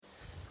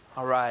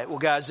All right. Well,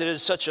 guys, it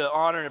is such an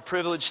honor and a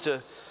privilege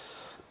to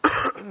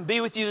be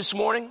with you this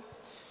morning.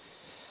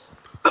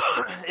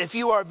 If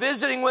you are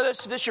visiting with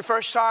us, if this is your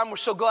first time, we're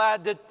so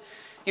glad that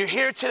you're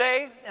here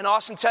today in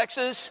Austin,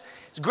 Texas.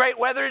 It's great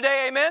weather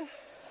today, amen?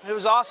 It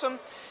was awesome.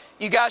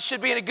 You guys should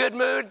be in a good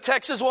mood.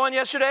 Texas won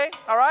yesterday,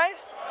 all right?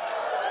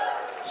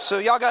 So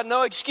y'all got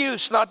no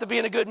excuse not to be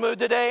in a good mood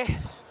today.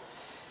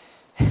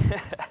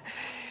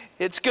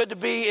 It's good to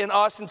be in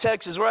Austin,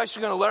 Texas. We're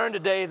actually going to learn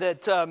today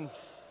that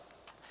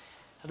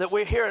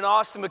we're here in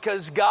Austin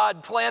because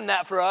God planned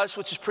that for us,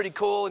 which is pretty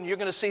cool, and you're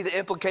going to see the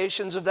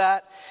implications of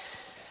that.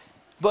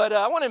 But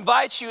I want to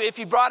invite you, if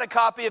you brought a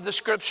copy of the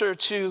scripture,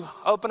 to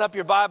open up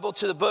your Bible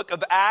to the book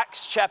of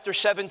Acts, chapter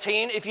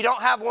 17. If you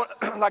don't have one,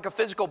 like a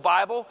physical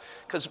Bible,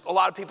 because a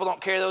lot of people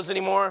don't carry those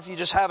anymore, if you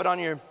just have it on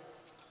your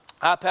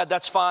iPad,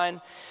 that's fine.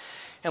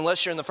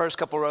 Unless you're in the first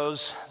couple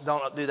rows,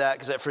 don't do that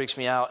because that freaks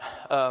me out.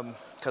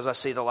 Because I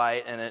see the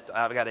light and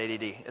I've got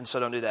ADD, and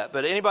so don't do that.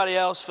 But anybody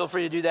else, feel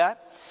free to do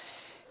that.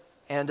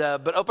 And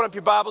but open up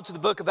your Bible to the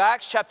book of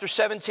Acts, chapter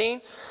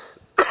 17,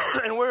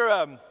 and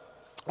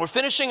we're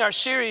finishing our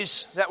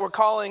series that we're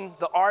calling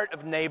The Art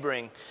of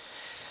Neighboring.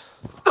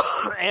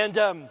 And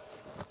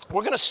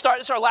we're going to start,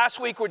 this is our last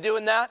week we're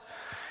doing that.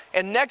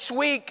 And next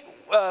week,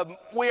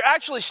 we're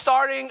actually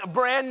starting a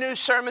brand new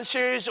sermon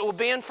series that we'll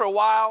be in for a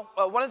while.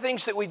 One of the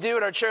things that we do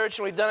at our church,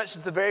 and we've done it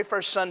since the very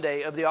first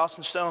Sunday of the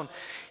Austin Stone,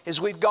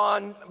 is we've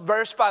gone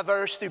verse by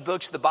verse through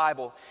books of the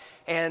Bible.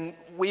 And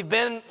we've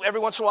been,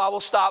 every once in a while, we'll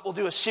stop, we'll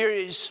do a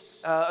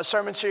series, a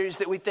sermon series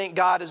that we think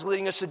God is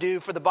leading us to do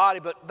for the body.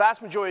 But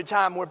vast majority of the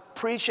time, we're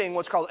preaching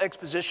what's called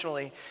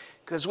expositionally,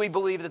 because we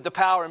believe that the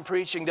power in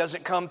preaching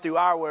doesn't come through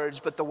our words,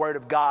 but the word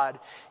of God.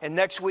 And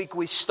next week,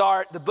 we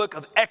start the book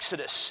of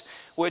Exodus,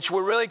 which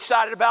we're really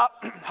excited about.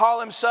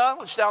 Harlem Suh,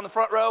 which is down the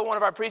front row, one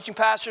of our preaching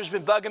pastors, has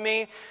been bugging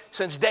me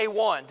since day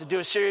one to do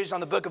a series on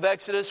the book of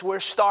Exodus. We're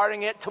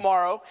starting it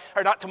tomorrow,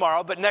 or not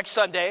tomorrow, but next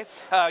Sunday.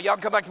 Y'all can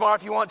come back tomorrow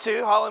if you want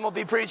to. Harlem will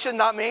be preaching,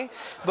 not me.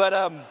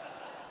 But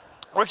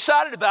we're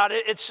excited about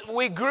it.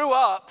 We grew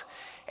up,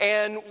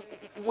 and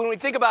when we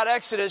think about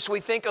Exodus, we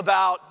think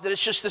about that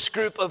it's just this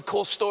group of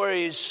cool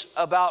stories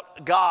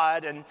about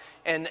God and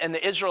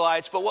the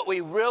Israelites. But what we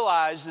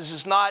realize is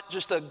it's not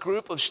just a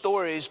group of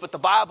stories, but the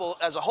Bible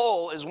as a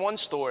whole is one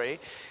story.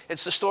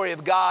 It's the story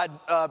of God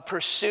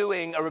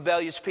pursuing a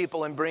rebellious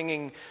people and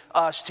bringing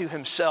us to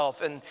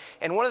himself. And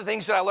one of the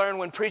things that I learned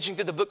when preaching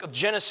through the book of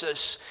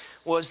Genesis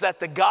was that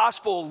the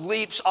gospel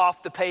leaps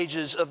off the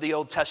pages of the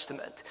Old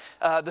Testament.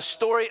 The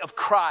story of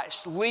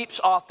Christ leaps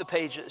off the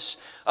pages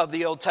of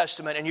the Old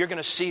Testament, and you're going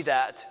to see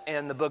that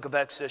in the book of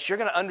Exodus. You're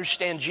going to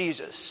understand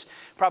Jesus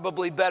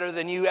probably better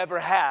than you ever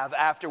have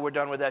after we're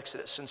done with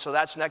Exodus. And so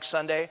that's next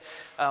Sunday.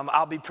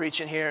 I'll be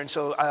preaching here, and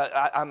so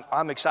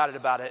I'm excited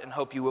about it and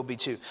hope you will be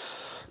too.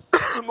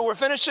 But we're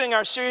finishing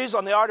our series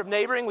on the art of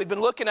neighboring. We've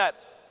been looking at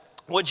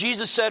what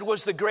Jesus said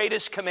was the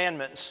greatest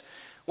commandments,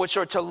 which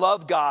are to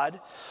love God.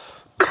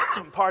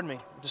 Pardon me,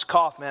 just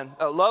cough, man.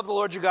 Love the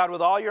Lord your God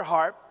with all your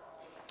heart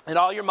and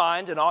all your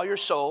mind and all your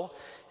soul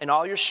and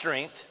all your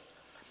strength,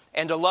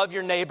 and to love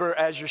your neighbor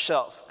as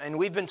yourself. And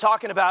we've been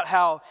talking about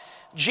how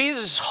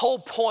Jesus' whole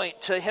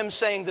point to him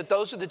saying that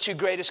those are the two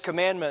greatest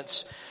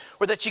commandments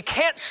were that you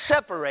can't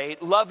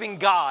separate loving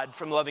God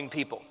from loving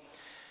people.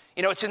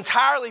 You know, it's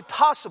entirely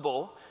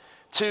possible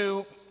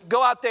to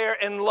go out there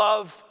and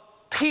love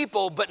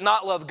people but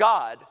not love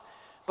God.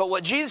 But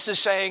what Jesus is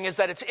saying is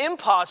that it's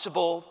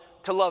impossible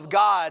to love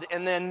God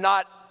and then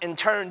not in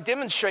turn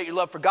demonstrate your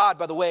love for God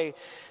by the way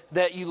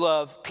that you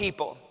love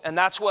people. And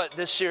that's what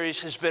this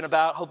series has been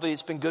about. Hopefully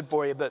it's been good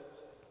for you. But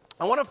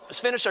I want to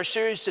finish our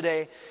series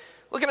today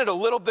looking at a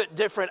little bit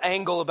different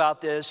angle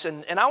about this.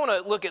 And I want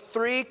to look at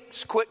three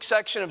quick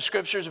sections of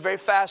scriptures, a very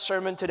fast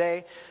sermon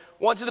today.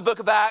 One's in the book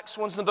of Acts,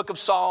 one's in the book of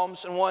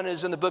Psalms, and one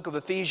is in the book of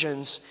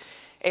Ephesians.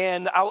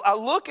 And I want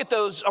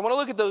to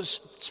look at those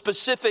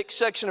specific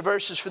section of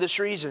verses for this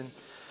reason.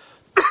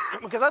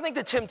 Because I think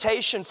the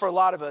temptation for a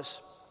lot of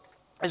us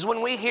is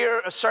when we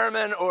hear a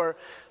sermon or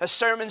a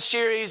sermon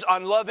series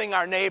on loving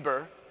our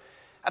neighbor,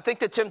 I think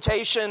the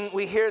temptation,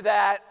 we hear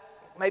that,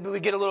 maybe we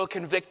get a little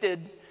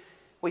convicted.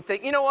 We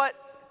think, you know what,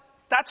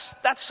 that's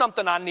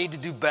something I need to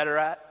do better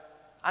at.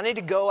 I need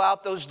to go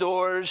out those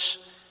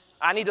doors.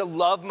 I need to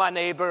love my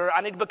neighbor.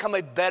 I need to become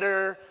a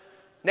better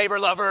neighbor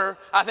lover.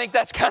 I think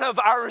that's kind of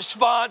our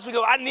response. We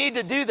go, I need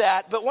to do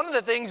that. But one of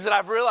the things that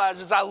I've realized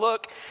as I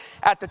look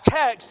at the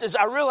text is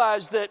I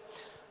realize that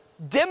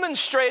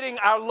demonstrating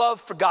our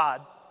love for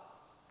God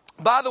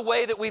by the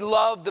way that we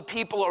love the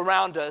people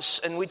around us,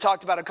 and we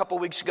talked about a couple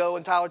weeks ago,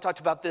 and Tyler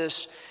talked about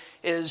this,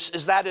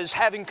 is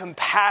having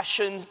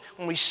compassion.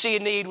 When we see a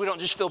need, we don't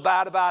just feel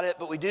bad about it,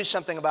 but we do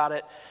something about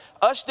it.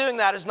 Us doing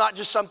that is not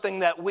just something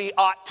that we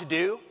ought to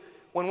do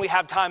when we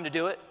have time to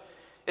do it.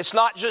 It's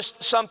not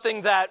just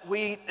something that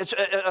it's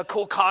a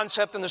cool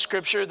concept in the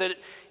scripture that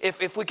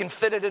if we can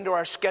fit it into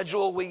our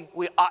schedule, we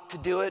ought to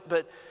do it.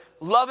 But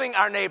loving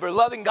our neighbor,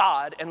 loving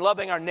God and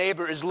loving our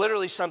neighbor is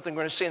literally something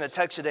we're going to see in the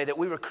text today that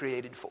we were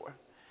created for.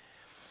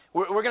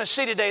 We're going to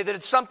see today that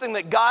it's something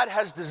that God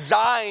has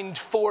designed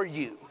for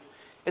you.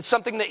 It's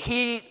something that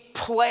he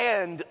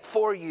planned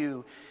for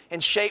you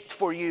and shaped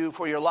for you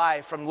for your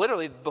life from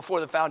literally before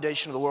the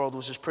foundation of the world,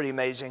 which is pretty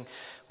amazing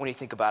when you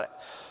think about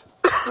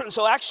it.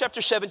 So Acts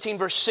chapter 17,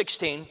 verse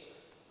 16.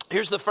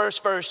 Here's the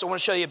first verse I want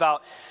to show you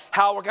about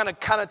how we're going to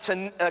kind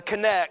of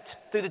connect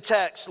through the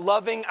text.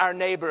 Loving our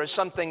neighbor is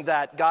something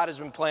that God has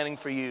been planning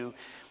for you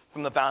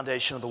from the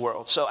foundation of the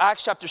world. So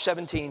Acts chapter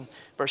 17,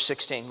 verse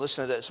 16.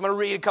 Listen to this. I'm going to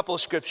read a couple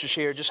of scriptures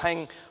here. Just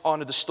hang on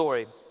to the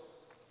story.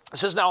 It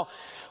says, now,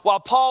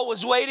 while Paul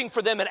was waiting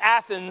for them in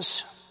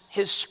Athens,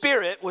 his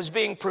spirit was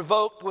being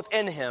provoked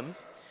within him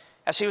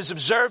as he was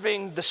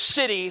observing the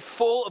city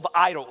full of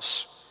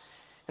idols.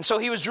 And so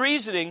he was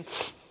reasoning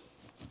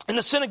in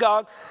the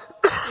synagogue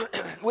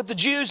with the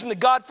Jews and the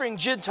God-fearing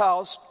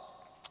Gentiles,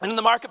 and in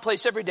the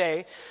marketplace every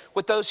day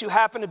with those who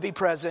happened to be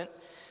present.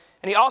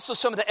 And he also,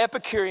 some of the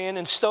Epicurean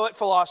and Stoic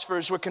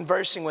philosophers were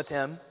conversing with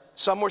him.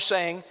 Some were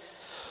saying,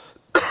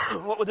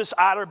 what would this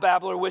idle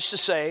babbler wish to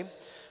say?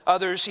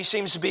 Others, he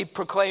seems to be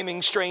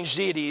proclaiming strange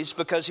deities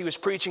because he was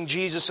preaching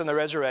Jesus and the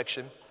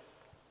resurrection.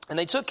 And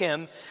they took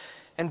him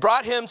and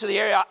brought him to the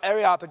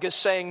Areopagus,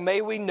 saying,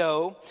 may we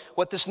know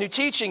what this new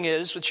teaching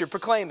is which you're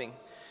proclaiming?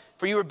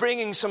 For you are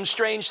bringing some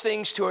strange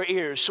things to our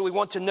ears, so we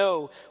want to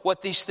know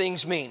what these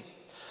things mean.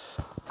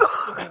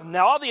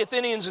 Now all the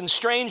Athenians and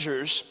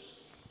strangers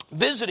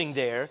visiting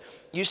there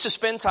used to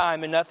spend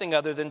time in nothing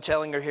other than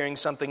telling or hearing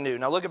something new.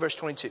 Now look at verse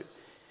 22.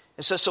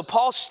 It says, so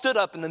Paul stood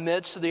up in the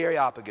midst of the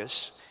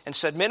Areopagus and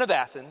said, men of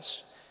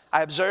Athens,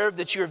 I observe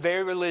that you are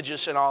very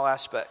religious in all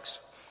aspects.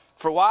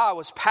 For while I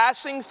was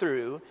passing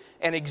through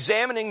and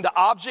examining the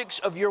objects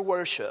of your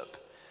worship,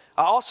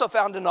 I also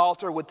found an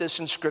altar with this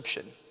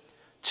inscription,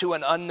 to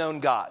an unknown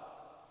God.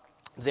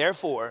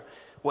 Therefore,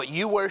 what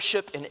you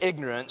worship in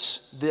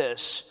ignorance,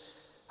 this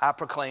I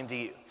proclaim to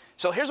you.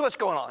 So here's what's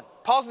going on.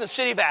 Paul's in the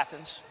city of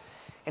Athens,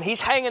 and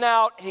he's hanging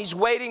out, and he's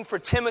waiting for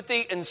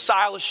Timothy and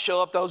Silas to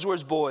show up. Those were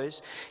his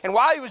boys. And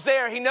while he was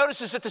there, he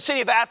notices that the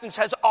city of Athens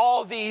has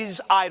all these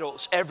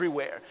idols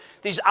everywhere.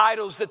 These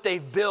idols that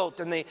they've built,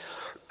 and they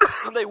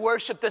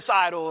worship this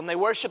idol, and they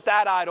worship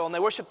that idol, and they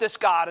worship this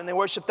God, and they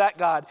worship that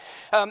God.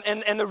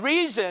 And the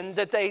reason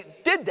that they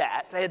did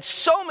that, they had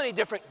so many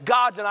different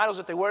gods and idols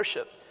that they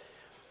worship,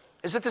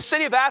 is that the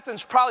city of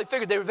Athens probably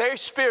figured, they were very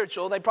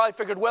spiritual, they probably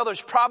figured, well,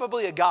 there's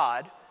probably a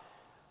God,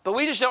 but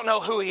we just don't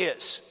know who he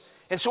is.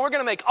 And so we're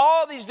going to make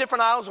all these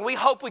different idols, and we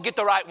hope we get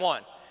the right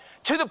one.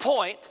 To the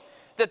point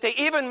that they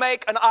even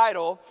make an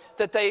idol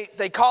that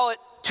they call it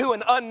to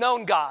an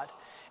unknown God.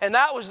 And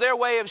that was their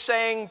way of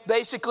saying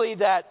basically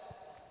that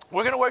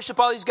we're going to worship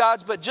all these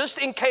gods, but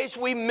just in case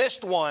we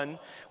missed one,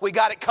 we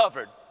got it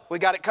covered. We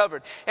got it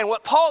covered. And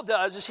what Paul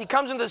does is he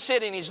comes into the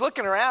city and he's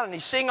looking around and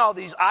he's seeing all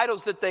these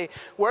idols that they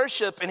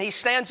worship, and he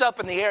stands up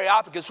in the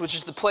Areopagus, which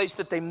is the place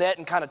that they met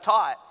and kind of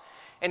taught.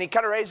 And he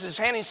kind of raises his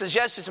hand and he says,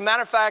 yes, as a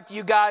matter of fact,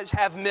 you guys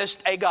have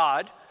missed a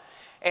God.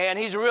 And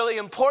he's a really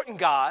important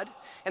God.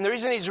 And the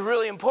reason he's a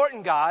really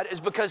important God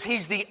is because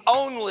he's the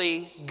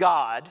only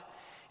God.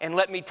 And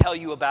let me tell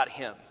you about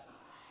him.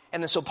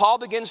 And then so Paul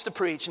begins to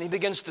preach, and he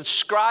begins to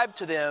describe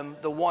to them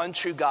the one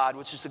true God,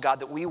 which is the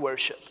God that we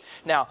worship.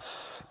 Now,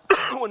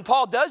 when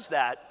Paul does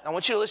that, I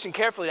want you to listen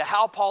carefully to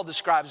how Paul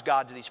describes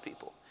God to these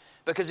people,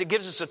 because it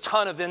gives us a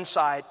ton of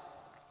insight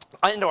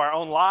into our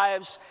own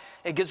lives.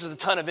 It gives us a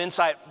ton of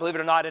insight, believe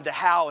it or not, into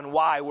how and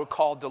why we're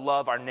called to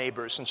love our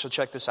neighbors. And so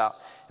check this out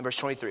in verse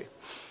 23.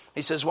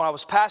 He says, when I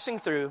was passing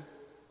through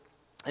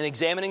and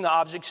examining the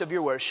objects of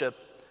your worship,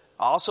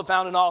 I also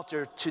found an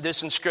altar to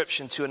this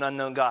inscription, to an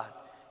unknown God.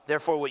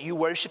 Therefore, what you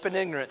worship in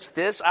ignorance,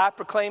 this I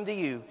proclaim to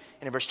you.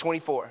 And in verse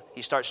 24,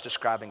 he starts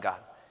describing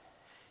God.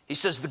 He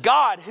says, the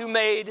God who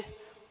made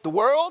the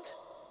world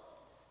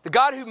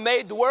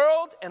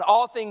and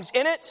all things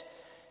in it,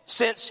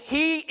 since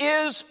he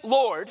is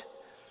Lord,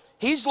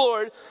 he's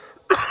Lord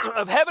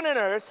of heaven and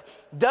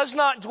earth, does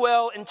not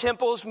dwell in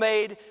temples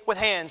made with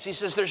hands. He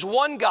says there's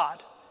one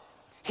God.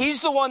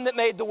 He's the one that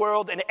made the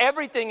world and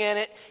everything in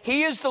it.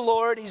 He is the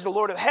Lord. He's the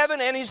Lord of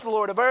heaven and he's the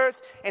Lord of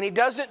earth. And he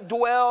doesn't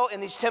dwell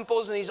in these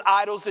temples and these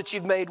idols that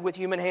you've made with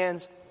human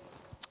hands.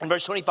 In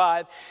verse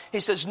 25, he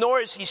says, nor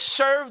is he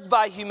served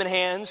by human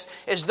hands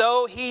as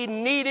though he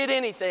needed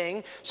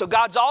anything. So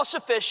God's all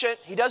sufficient.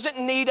 He doesn't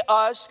need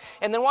us.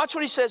 And then watch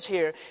what he says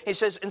here. He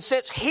says, and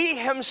since he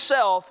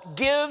himself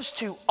gives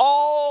to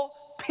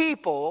all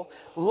people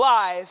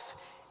life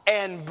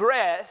and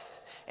breath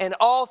and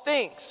all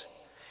things.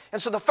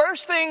 And so the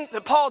first thing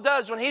that Paul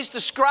does when he's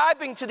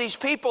describing to these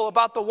people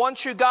about the one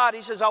true God,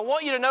 he says, I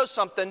want you to know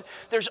something.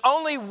 There's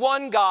only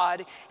one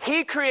God.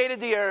 He created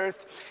the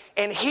earth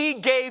and he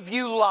gave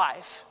you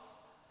life.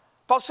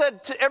 Paul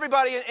said to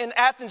everybody in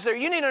Athens there,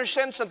 you need to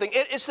understand something.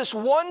 It's this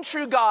one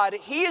true God.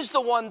 He is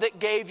the one that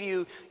gave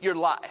you your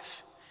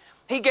life.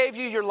 He gave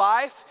you your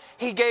life.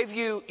 He gave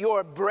you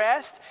your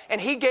breath.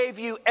 And he gave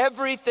you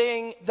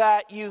everything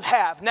that you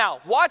have. Now,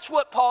 watch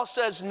what Paul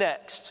says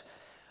next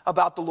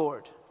about the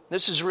Lord.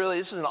 This is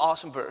an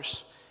awesome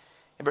verse.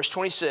 In verse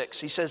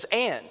 26, he says,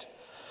 and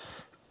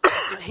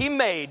he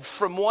made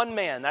from one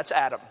man, that's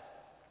Adam.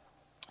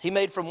 He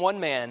made from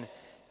one man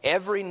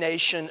every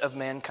nation of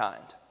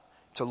mankind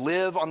to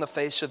live on the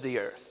face of the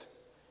earth.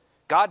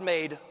 God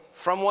made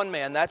from one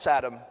man, that's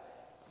Adam,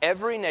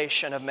 every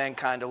nation of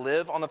mankind to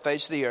live on the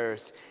face of the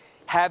earth,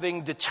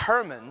 having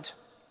determined,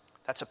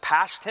 that's a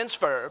past tense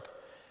verb,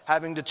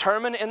 having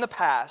determined in the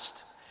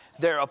past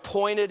their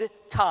appointed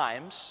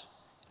times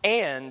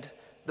and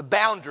the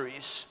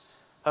boundaries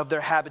of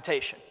their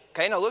habitation.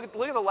 Okay, now look at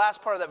the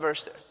last part of that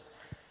verse there.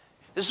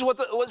 This is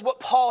what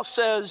Paul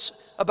says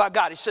about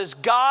God. He says,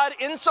 God,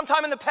 in some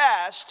time in the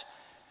past,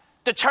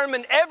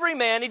 determined every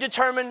man, he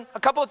determined a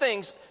couple of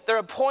things, their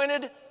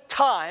appointed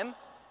time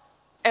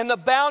and the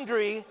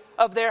boundary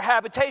of their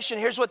habitation.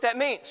 Here's what that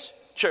means,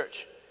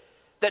 church.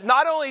 That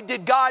not only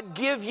did God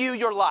give you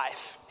your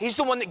life, he's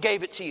the one that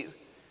gave it to you.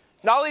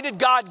 Not only did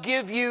God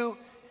give you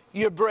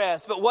your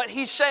breath, but what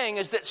he's saying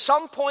is that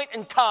some point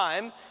in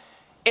time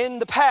in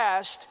the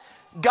past,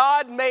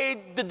 God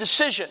made the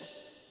decision.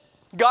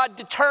 God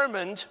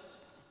determined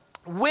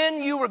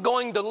when you were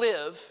going to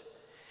live,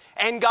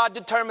 and God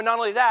determined not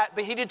only that,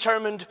 but he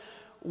determined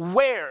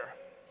where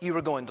you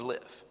were going to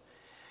live.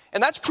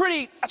 And that's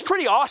pretty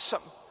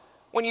awesome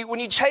when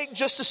you take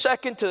just a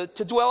second to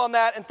dwell on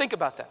that and think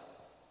about that.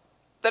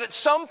 That at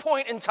some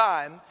point in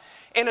time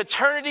in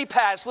eternity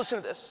past,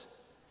 listen to this,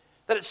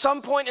 that at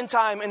some point in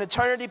time in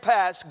eternity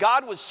past,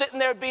 God was sitting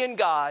there being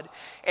God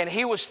and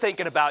he was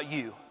thinking about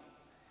you.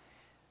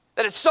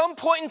 That at some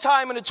point in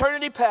time in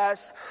eternity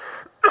past,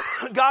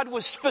 God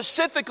was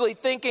specifically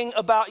thinking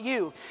about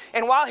you.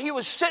 And while he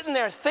was sitting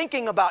there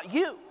thinking about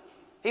you,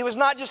 he was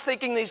not just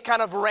thinking these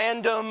kind of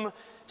random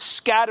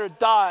scattered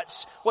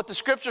thoughts. What the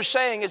scripture's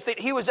saying is that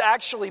he was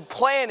actually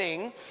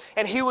planning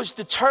and he was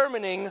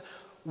determining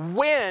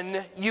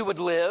when you would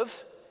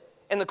live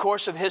in the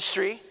course of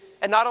history.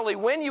 And not only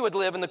when you would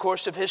live in the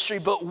course of history,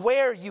 but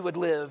where you would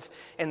live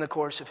in the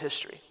course of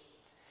history.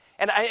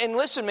 And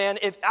listen, man,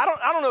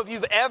 I don't know if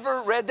you've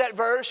ever read that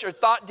verse or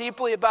thought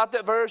deeply about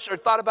that verse or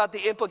thought about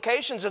the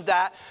implications of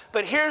that,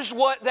 but here's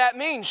what that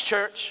means,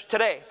 church,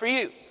 today for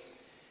you,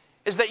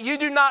 is that you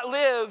do not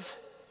live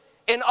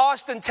in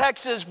Austin,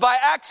 Texas by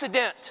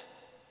accident.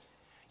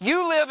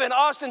 You live in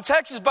Austin,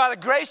 Texas by the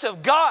grace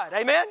of God,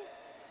 amen?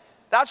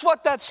 That's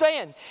what that's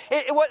saying.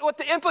 What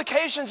the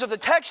implications of the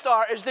text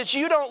are is that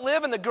you don't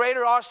live in the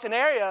greater Austin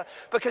area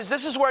because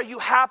this is where you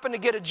happen to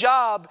get a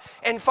job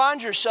and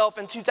find yourself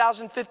in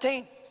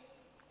 2015.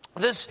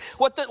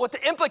 What the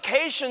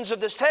implications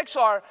of this text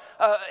are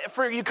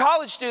for you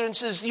college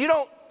students is you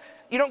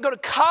don't go to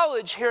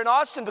college here in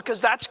Austin because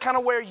that's kind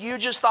of where you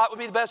just thought would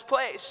be the best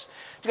place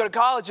to go to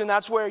college, and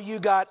that's where you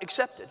got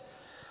accepted.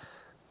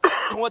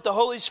 What the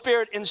Holy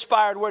Spirit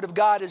inspired Word of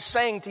God is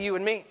saying to you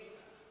and me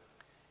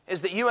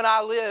is that you and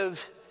I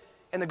live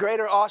in the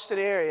greater Austin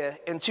area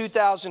in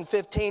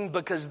 2015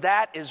 because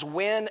that is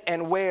when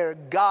and where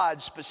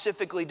God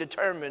specifically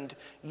determined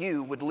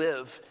you would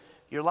live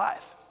your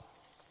life.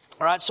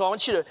 All right, so I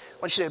want you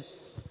to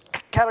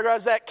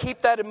categorize that,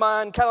 keep that in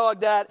mind, catalog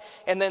that,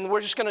 and then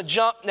we're just going to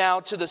jump now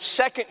to the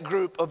second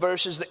group of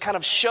verses that kind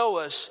of show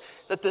us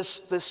that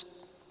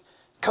this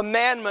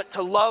commandment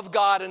to love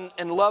God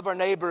and love our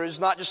neighbor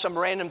is not just some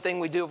random thing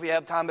we do if we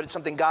have time, but it's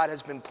something God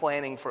has been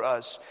planning for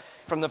us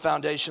from the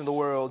foundation of the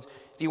world.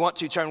 If you want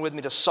to, turn with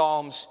me to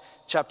Psalms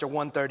chapter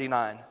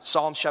 139.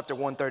 Psalms chapter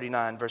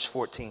 139, verse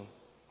 14.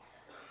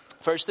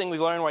 First thing we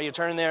learned while you're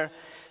turning there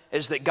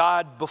is that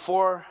God,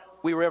 before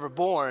we were ever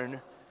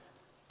born,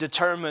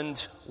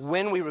 determined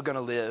when we were going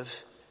to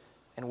live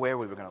and where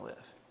we were going to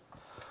live.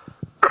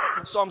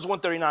 Psalms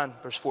 139,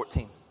 verse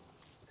 14.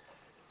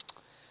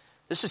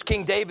 This is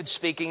King David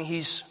speaking.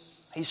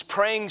 He's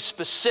praying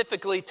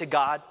specifically to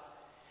God,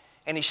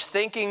 and he's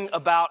thinking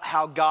about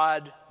how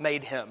God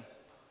made him.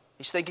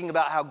 He's thinking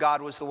about how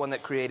God was the one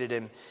that created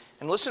him.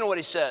 And listen to what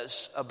he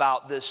says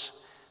about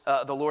this,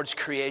 the Lord's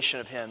creation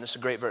of him. This is a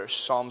great verse,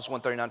 Psalms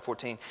 139,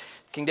 14.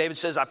 King David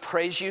says, I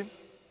praise you,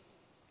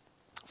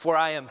 for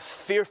I am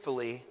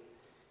fearfully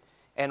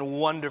and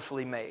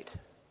wonderfully made.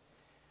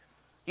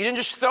 You didn't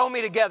just throw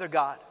me together,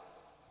 God.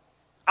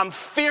 I'm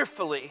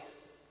fearfully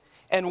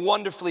and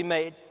wonderfully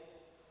made.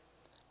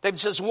 David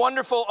says,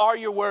 wonderful are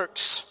your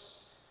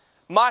works.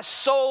 My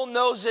soul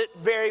knows it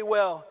very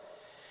well.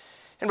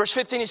 In verse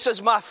 15, he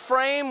says, my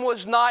frame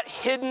was not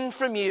hidden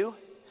from you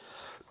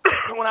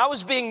when I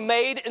was being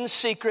made in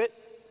secret,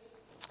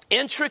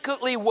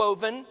 intricately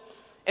woven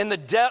in the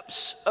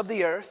depths of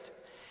the earth.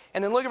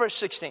 And then look at verse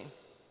 16.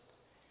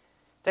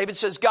 David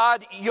says,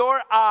 God,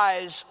 your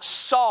eyes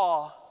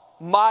saw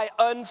my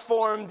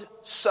unformed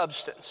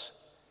substance.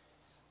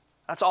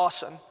 That's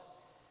awesome.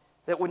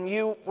 That when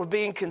you were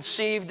being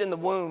conceived in the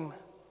womb,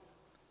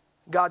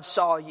 God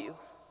saw you.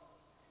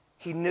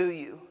 He knew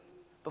you.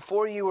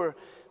 Before you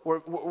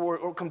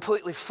were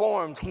completely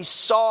formed, he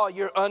saw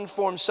your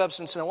unformed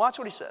substance. And watch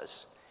what he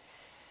says.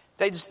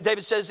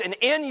 David says, and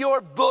in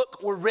your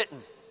book were written.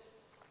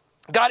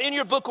 God, in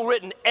your book were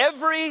written,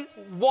 every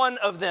one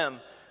of them.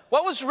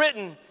 What was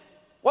written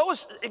What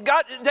was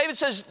God? David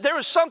says, there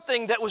was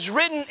something that was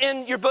written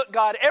in your book,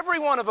 God. Every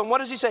one of them, what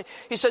does he say?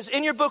 He says,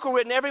 in your book were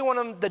written every one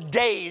of them, the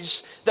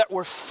days that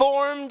were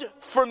formed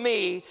for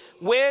me,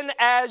 when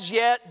as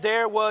yet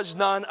there was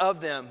none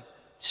of them.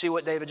 See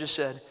what David just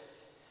said?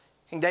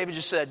 King David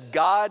just said,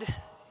 God,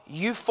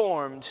 you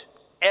formed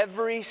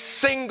every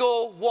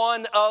single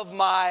one of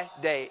my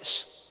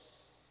days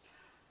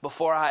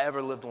before I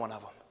ever lived one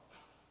of them.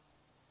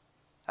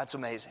 That's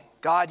amazing.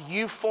 God,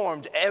 you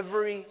formed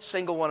every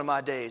single one of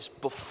my days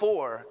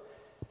before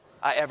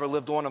I ever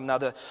lived one of them. Now,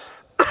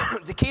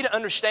 the key to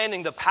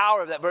understanding the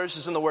power of that verse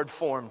is in the word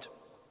formed.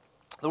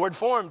 The word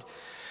formed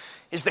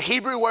is the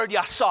Hebrew word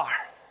yasar.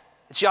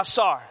 It's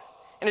yasar.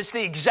 And it's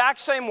the exact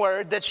same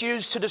word that's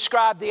used to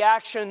describe the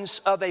actions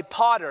of a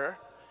potter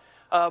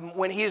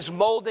when he is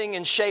molding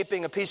and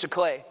shaping a piece of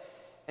clay.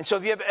 And so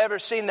if you've ever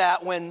seen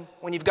that when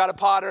you've got a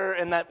potter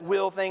and that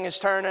wheel thing is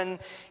turning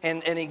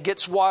and he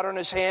gets water in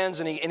his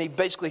hands and he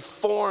basically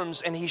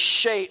forms and he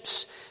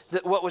shapes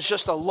what was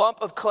just a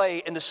lump of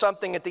clay into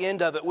something at the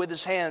end of it with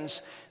his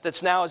hands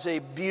that's now is a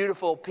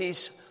beautiful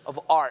piece of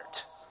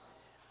art.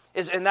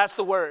 And that's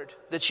the word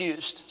that's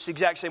used. It's the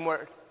exact same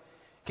word.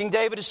 King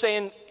David is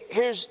saying,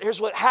 here's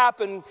what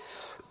happened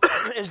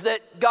is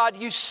that God,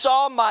 you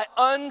saw my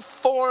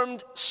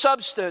unformed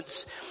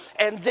substance.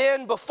 And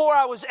then before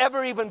I was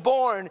ever even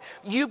born,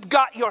 you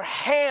got your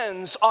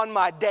hands on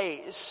my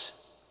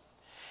days.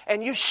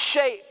 And you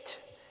shaped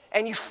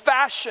and you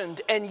fashioned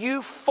and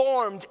you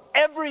formed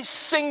every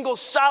single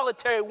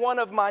solitary one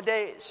of my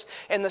days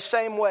in the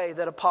same way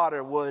that a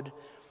potter would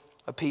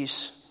a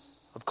piece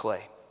of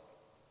clay.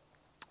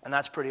 And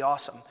that's pretty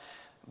awesome.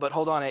 But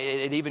hold on,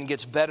 it even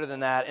gets better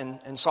than that.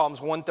 In Psalms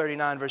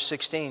 139, verse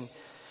 16,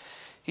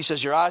 he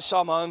says, your eyes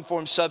saw my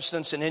unformed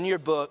substance, and in your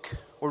book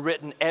were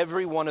written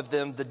every one of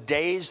them, the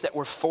days that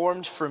were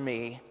formed for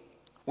me,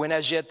 when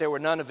as yet there were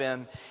none of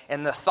them.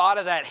 And the thought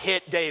of that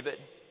hit David.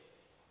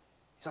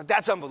 He's like,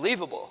 that's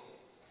unbelievable.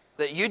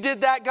 That you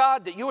did that,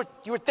 God, that you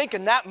were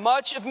thinking that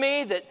much of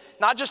me, that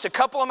not just a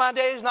couple of my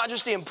days, not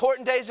just the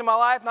important days in my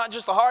life, not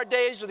just the hard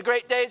days or the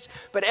great days,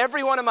 but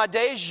every one of my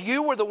days,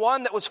 you were the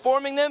one that was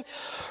forming them.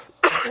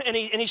 And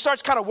he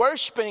starts kind of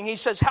worshiping. He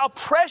says, how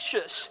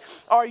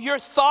precious are your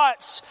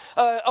thoughts,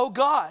 oh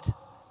God.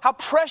 How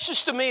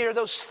precious to me are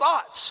those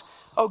thoughts,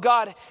 oh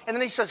God. And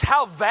then he says,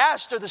 how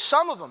vast are the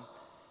sum of them.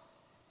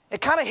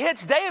 It kind of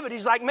hits David.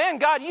 He's like, man,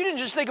 God, you didn't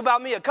just think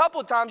about me a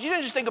couple of times. You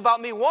didn't just think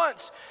about me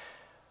once.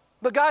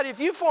 But God, if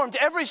you formed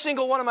every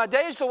single one of my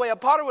days the way a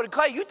potter would a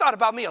clay, you thought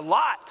about me a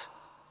lot.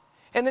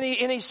 And then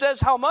he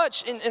says how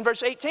much? In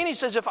verse 18, he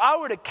says, if I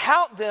were to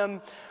count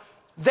them,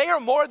 they are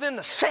more than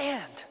the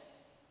sand.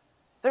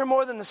 They're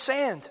more than the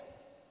sand.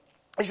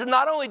 He said,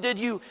 not only did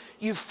you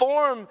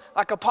form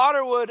like a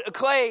potter would a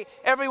clay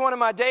every one of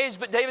my days,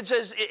 but David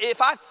says,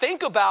 if I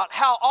think about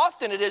how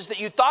often it is that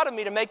you thought of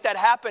me to make that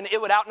happen, it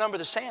would outnumber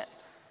the sand.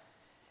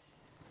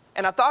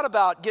 And I thought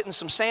about getting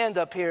some sand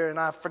up here, and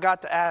I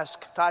forgot to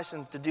ask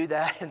Tyson to do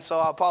that, and so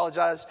I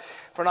apologize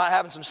for not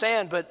having some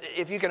sand. But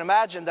if you can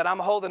imagine that I'm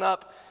holding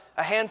up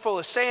a handful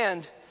of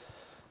sand,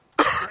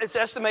 it's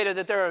estimated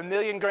that there are 1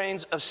 million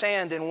grains of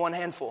sand in one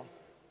handful.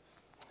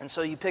 And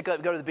so you go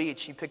to the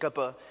beach, you pick up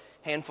a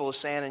handful of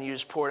sand and you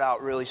just pour it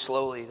out really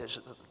slowly. There's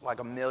like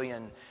 1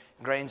 million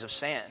grains of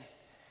sand.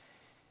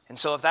 And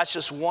so if that's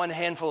just one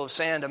handful of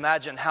sand,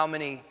 imagine how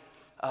many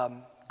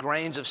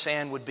grains of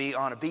sand would be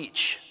on a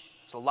beach.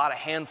 There's a lot of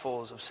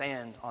handfuls of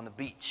sand on a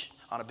beach.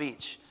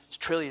 It's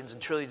trillions and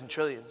trillions and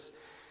trillions.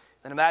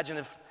 Then imagine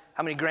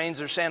how many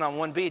grains of sand on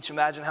one beach.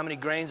 Imagine how many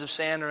grains of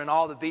sand are in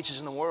all the beaches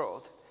in the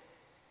world.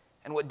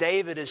 And what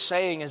David is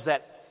saying is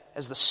that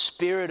as the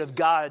Spirit of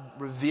God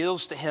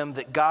reveals to him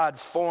that God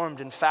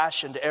formed and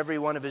fashioned every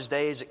one of his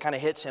days, it kind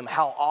of hits him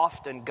how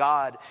often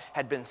God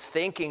had been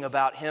thinking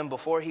about him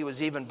before he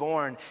was even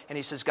born. And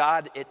he says,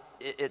 God,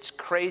 it's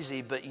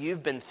crazy, but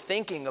you've been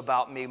thinking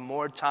about me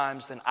more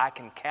times than I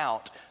can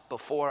count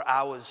before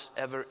I was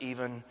ever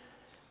even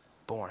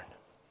born.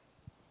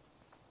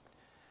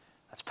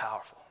 That's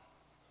powerful.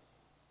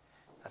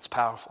 That's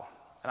powerful.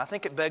 And I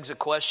think it begs a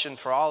question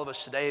for all of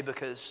us today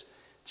because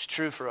it's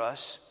true for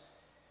us.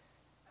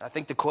 I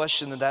think the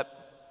question that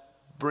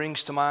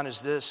brings to mind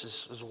is this,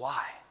 is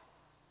why?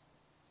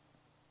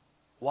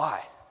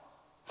 Why?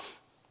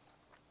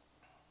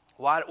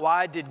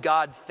 Why did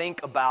God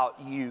think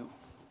about you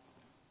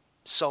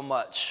so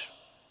much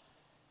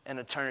in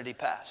eternity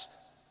past?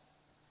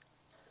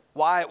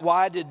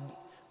 Why did,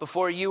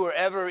 before you were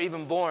ever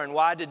even born,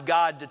 why did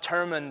God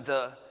determine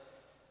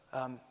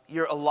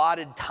your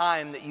allotted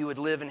time that you would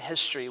live in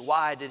history?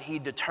 Why did he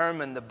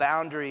determine the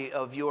boundary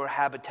of your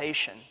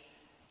habitation?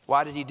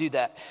 Why did he do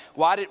that?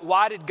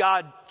 Why did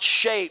God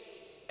shape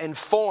and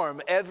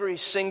form every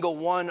single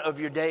one of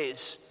your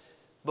days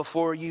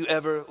before you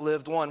ever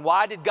lived one?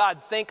 Why did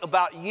God think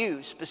about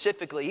you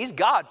specifically? He's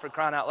God, for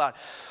crying out loud.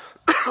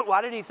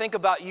 Why did he think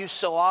about you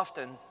so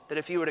often that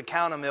if you were to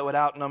count them, it would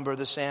outnumber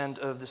the sand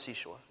of the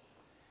seashore?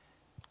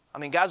 I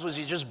mean, guys, was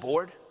he just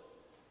bored?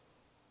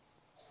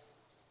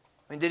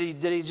 I mean, did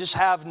he just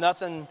have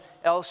nothing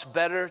else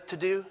better to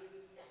do?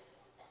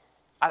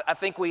 I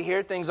think we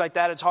hear things like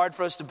that. It's hard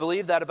for us to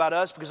believe that about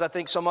us because I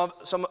think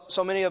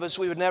so many of us,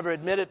 we would never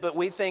admit it, but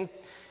we think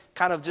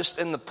kind of just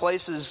in the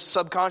places,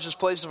 subconscious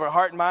places of our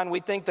heart and mind, we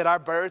think that our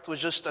birth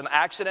was just an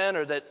accident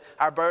or that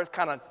our birth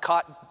kind of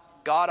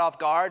caught God off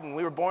guard and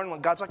we were born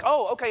when God's like,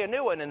 oh, okay, a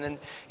new one.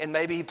 And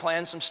maybe he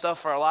planned some stuff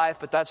for our life,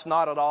 but that's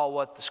not at all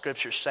what the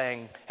scripture's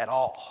saying at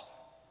all.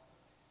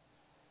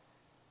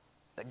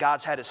 That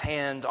God's had his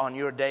hand on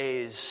your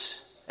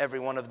days, every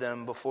one of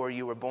them before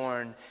you were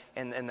born.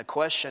 And the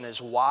question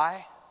is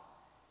why?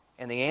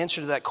 And the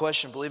answer to that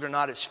question, believe it or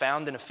not, is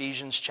found in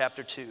Ephesians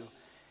chapter 2.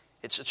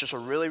 It's just a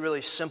really,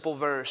 really simple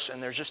verse,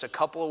 and there's just a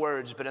couple of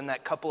words, but in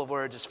that couple of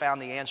words is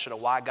found the answer to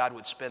why God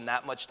would spend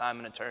that much time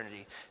in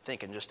eternity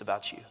thinking just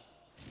about you.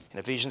 In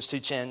Ephesians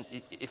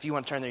 2:10, if you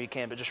want to turn there, you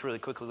can, but just really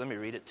quickly, let me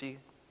read it to you.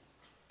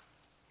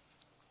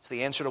 It's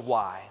the answer to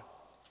why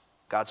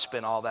God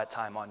spent all that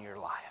time on your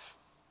life.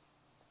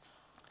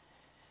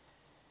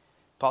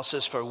 Paul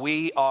says, for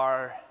we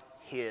are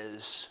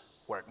his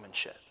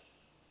workmanship.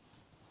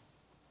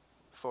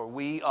 For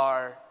we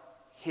are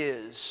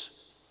his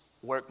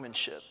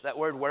workmanship. That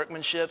word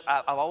workmanship,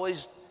 I've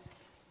always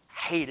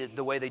hated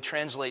the way they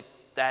translate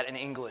that in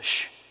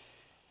English.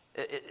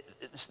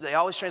 They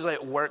always translate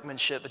it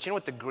workmanship, but you know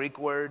what the Greek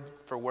word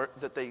for work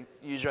that they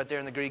use right there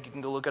in the Greek, you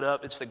can go look it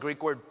up, it's the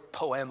Greek word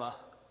poema.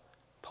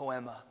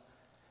 Poema.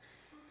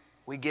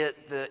 We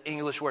get the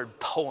English word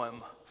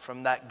poem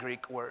from that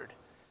Greek word.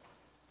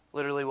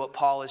 Literally what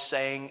Paul is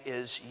saying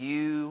is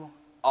you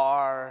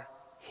are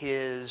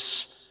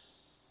his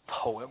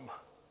poem.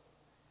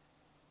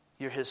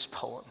 You're his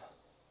poem.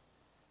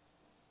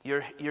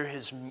 You're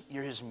his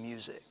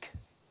music.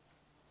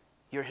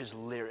 You're his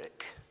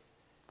lyric.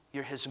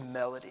 You're his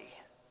melody.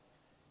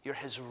 You're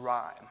his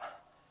rhyme.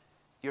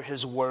 You're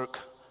his work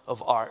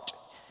of art.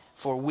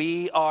 For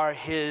we are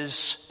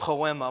his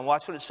poema. And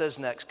watch what it says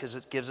next because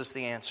it gives us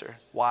the answer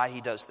why he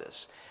does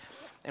this.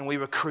 And we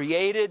were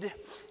created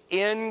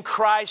in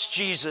Christ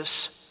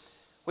Jesus.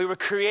 We were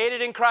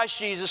created in Christ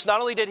Jesus. Not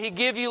only did he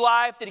give you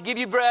life, did he give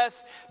you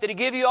breath, did he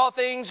give you all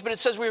things, but it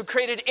says we were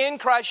created in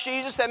Christ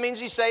Jesus. That means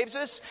he saves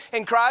us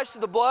in Christ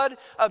through the blood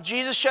of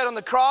Jesus shed on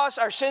the cross.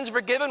 Our sins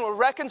forgiven. We're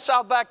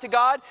reconciled back to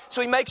God.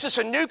 So he makes us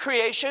a new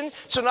creation.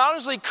 So not only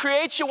does he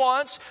create you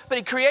once, but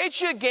he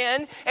creates you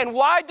again. And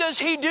why does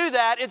he do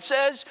that? It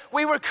says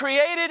we were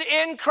created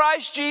in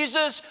Christ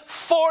Jesus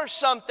for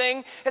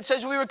something. It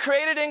says we were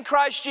created in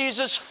Christ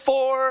Jesus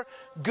for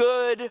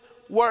good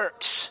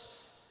works.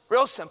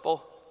 Real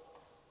simple.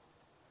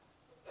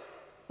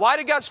 Why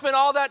did God spend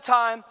all that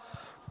time?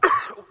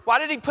 Why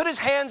did he put his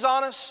hands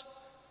on us?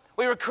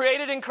 We were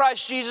created in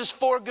Christ Jesus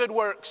for good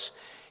works.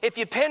 If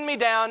you pinned me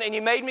down and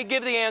you made me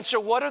give the answer,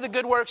 what are the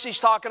good works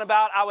he's talking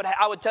about?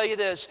 I would tell you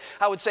this.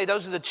 I would say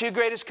those are the two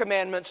greatest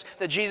commandments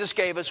that Jesus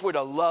gave us. We're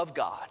to love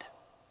God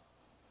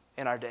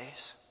in our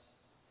days.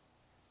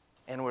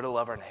 And we're to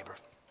love our neighbor.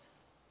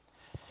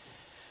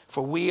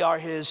 For we are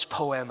his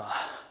poema,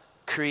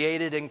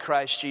 created in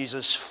Christ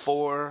Jesus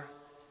for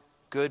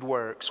good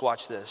works.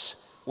 Watch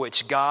this.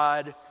 Which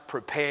God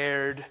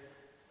prepared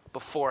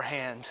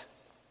beforehand.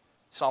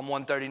 Psalm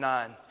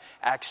 139,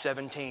 Acts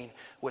 17.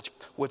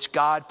 Which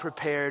God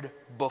prepared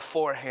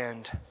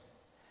beforehand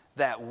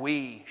that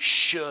we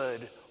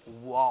should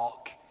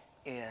walk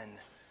in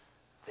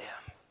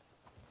them.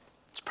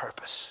 It's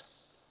purpose.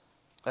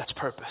 That's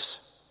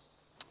purpose.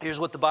 Here's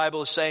what the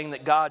Bible is saying,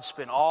 that God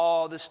spent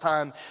all this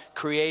time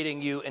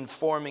creating you and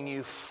forming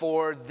you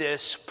for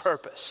this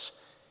purpose.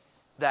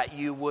 That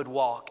you would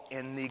walk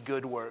in the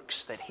good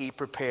works that he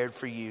prepared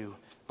for you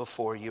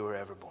before you were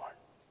ever born.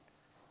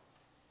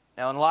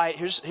 Now in light,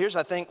 here's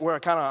I think where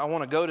I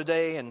want to go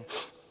today, and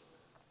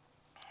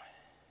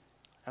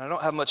I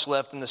don't have much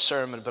left in the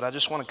sermon, but I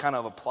just want to kind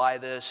of apply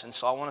this, and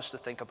so I want us to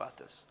think about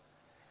this.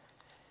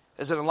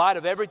 Is that in light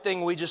of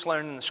everything we just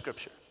learned in the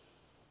scripture,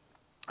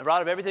 in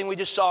light of everything we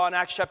just saw in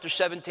Acts chapter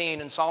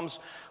 17 and Psalms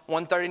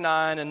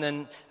 139 and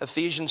then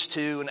Ephesians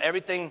 2 and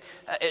everything,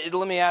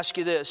 let me ask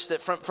you this,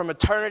 that from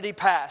eternity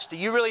past, do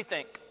you really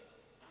think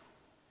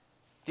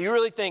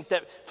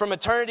that from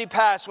eternity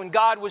past, when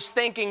God was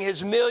thinking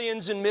his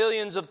millions and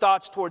millions of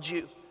thoughts towards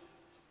you,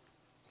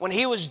 when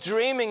he was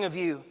dreaming of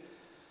you,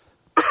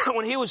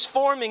 when he was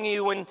forming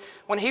you,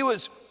 when he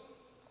was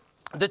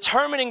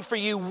determining for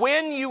you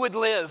when you would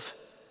live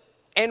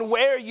and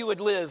where you would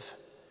live,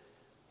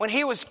 when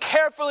he was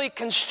carefully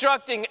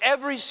constructing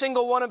every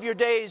single one of your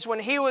days, when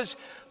he was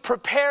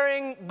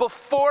preparing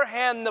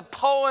beforehand the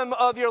poem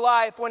of your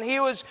life, when he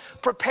was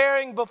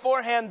preparing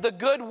beforehand the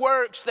good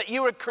works that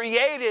you were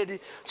created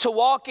to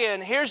walk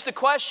in, here's the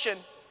question.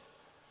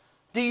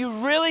 Do you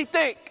really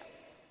think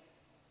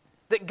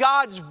that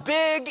God's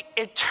big,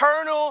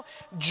 eternal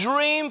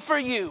dream for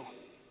you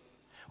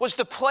was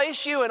to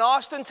place you in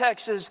Austin,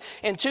 Texas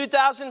in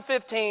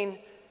 2015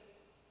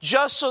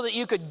 just so that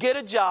you could get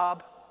a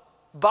job,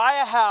 buy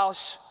a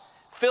house,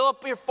 fill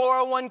up your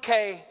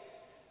 401k,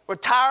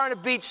 retire on a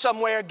beach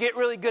somewhere, get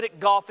really good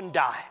at golf and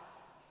die?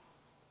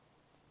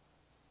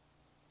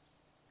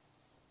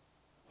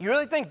 You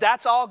really think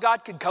that's all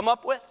God could come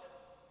up with?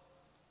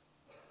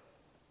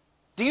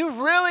 Do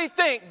you really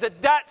think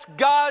that that's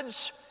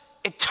God's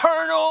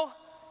eternal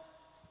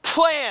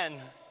plan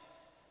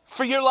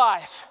for your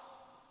life?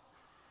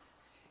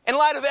 In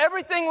light of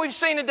everything we've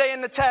seen today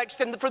in the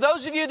text, and for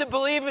those of you that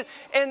believe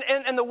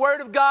in the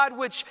Word of God,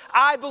 which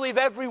I believe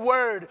every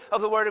word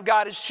of the Word of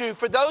God is true,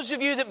 for those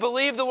of you that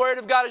believe the Word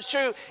of God is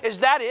true,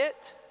 is that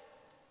it?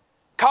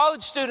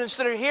 College students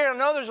that are here, I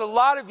know there's a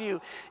lot of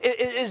you.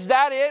 Is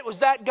that it? Was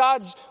that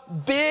God's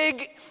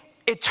big,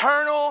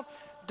 eternal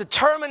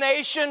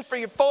determination for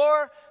your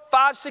 4,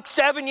 5, 6,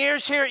 7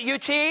 years here at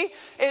UT?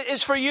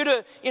 Is for you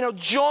to,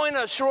 join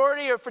a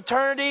sorority or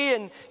fraternity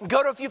and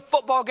go to a few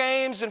football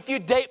games and a few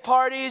date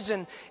parties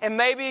and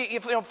maybe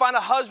find a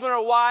husband or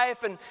a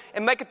wife and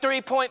make a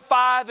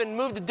 3.5 and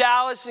move to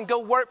Dallas and go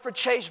work for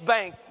Chase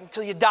Bank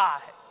until you die.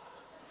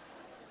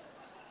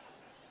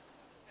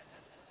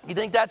 You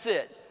think that's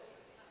it?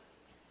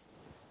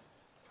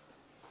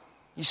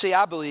 You see,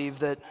 I believe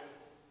that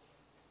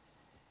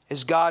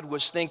as God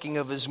was thinking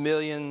of his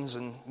millions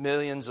and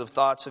millions of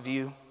thoughts of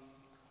you,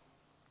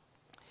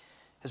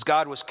 as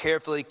God was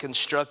carefully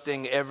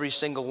constructing every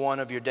single one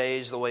of your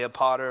days the way a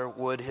potter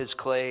would his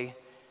clay,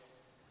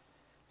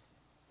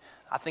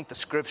 I think the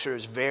scripture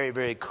is very,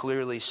 very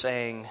clearly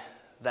saying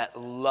that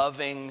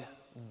loving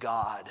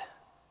God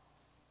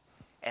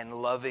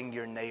and loving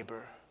your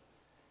neighbor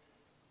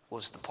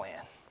was the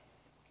plan.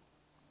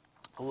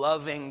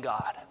 Loving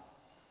God.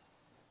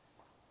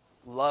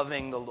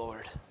 Loving the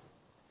Lord.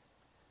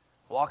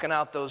 Walking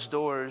out those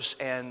doors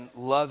and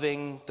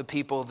loving the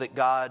people that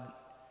God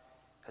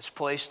has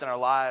placed in our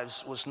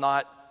lives was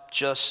not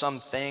just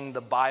something the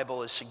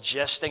Bible is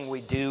suggesting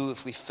we do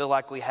if we feel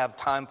like we have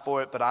time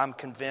for it, but I'm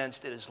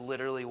convinced it is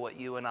literally what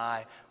you and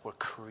I were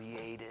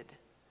created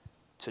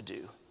to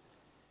do.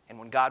 And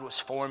when God was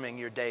forming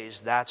your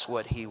days, that's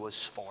what he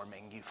was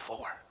forming you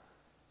for.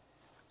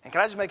 And can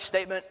I just make a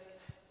statement?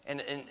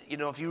 And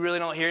if you really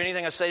don't hear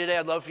anything I say today,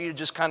 I'd love for you to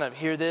just kind of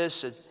hear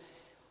this.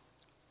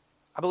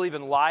 I believe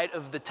in light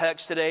of the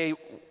text today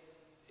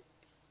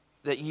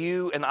that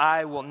you and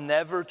I will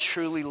never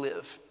truly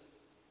live.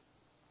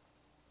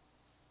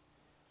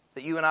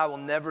 That you and I will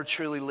never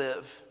truly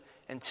live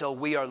until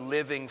we are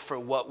living for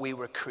what we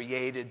were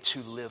created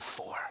to live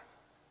for.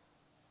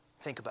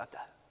 Think about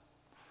that.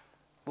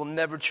 We'll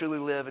never truly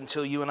live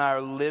until you and I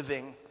are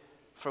living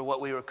for what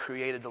we were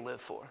created to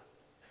live for.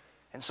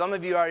 And some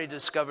of you already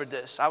discovered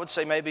this. I would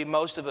say maybe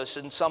most of us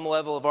in some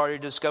level have already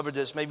discovered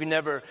this. Maybe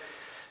never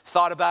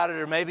thought about it,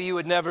 or maybe you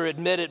would never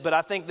admit it, but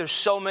I think there's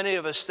so many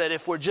of us that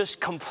if we're just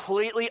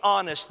completely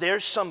honest,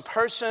 there's some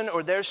person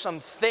or there's some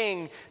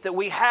thing that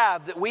we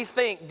have that we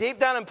think deep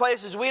down in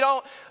places we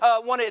don't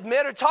want to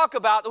admit or talk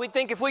about, that we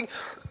think if we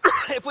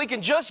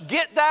can just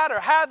get that or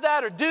have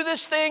that or do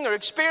this thing or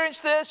experience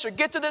this or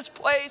get to this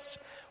place,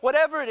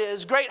 whatever it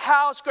is, great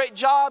house, great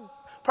job,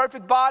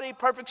 perfect body,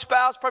 perfect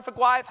spouse, perfect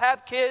wife,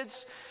 have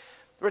kids,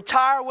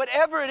 retire,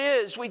 whatever it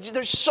is.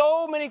 There's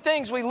so many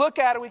things we look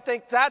at and we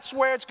think that's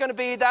where it's going to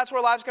be. That's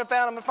where life's going to be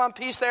found. I'm going to find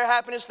peace there,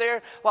 happiness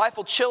there. Life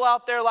will chill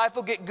out there. Life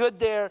will get good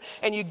there.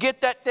 And you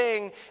get that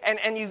thing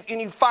and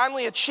you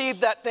finally achieve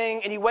that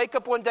thing, and you wake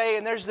up one day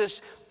and there's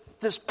this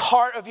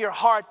part of your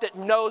heart that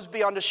knows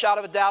beyond a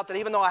shadow of a doubt that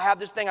even though I have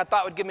this thing I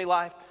thought would give me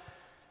life,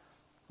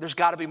 there's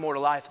got to be more to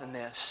life than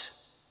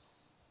this.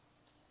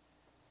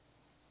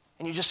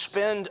 And you just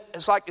spend,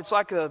 it's like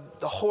the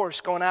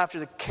horse going after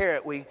the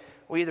carrot. We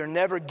either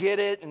never get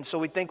it, and so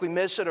we think we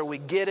miss it, or we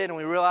get it and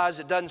we realize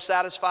it doesn't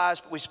satisfy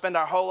us, but we spend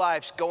our whole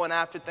lives going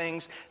after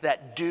things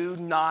that do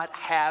not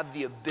have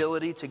the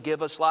ability to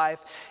give us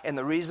life. And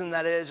the reason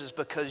that is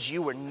because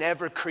you were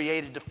never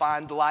created to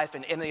find life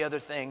in any other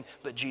thing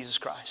but Jesus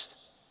Christ.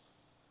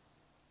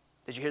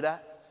 Did you hear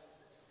that?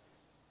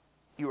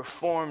 You were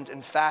formed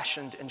and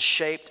fashioned and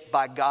shaped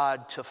by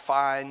God to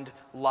find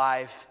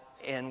life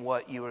in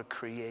what you were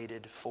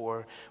created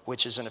for,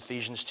 which is in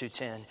Ephesians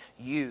 2:10.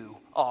 You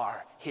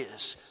are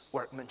his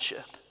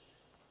workmanship.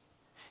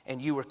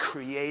 And you were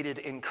created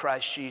in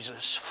Christ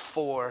Jesus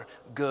for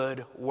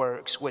good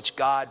works, which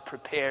God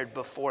prepared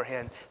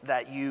beforehand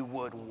that you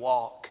would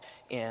walk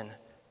in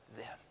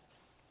them.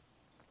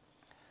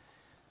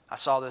 I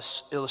saw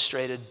this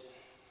illustrated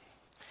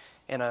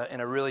in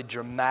a really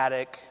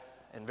dramatic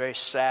and very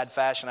sad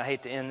fashion. I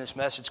hate to end this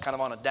message kind of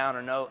on a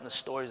downer note, and the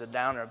story's a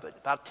downer, but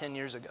about 10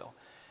 years ago,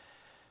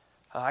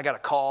 I got a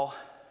call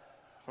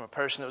from a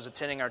person that was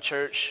attending our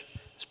church.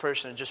 This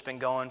person had just been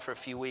going for a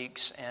few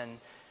weeks,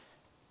 and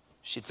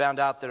she'd found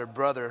out that her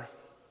brother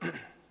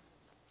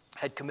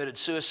had committed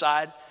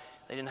suicide.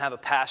 They didn't have a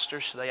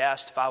pastor, so they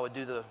asked if I would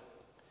do the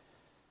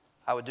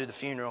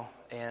funeral.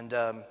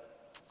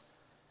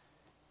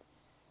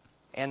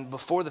 And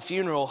before the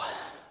funeral,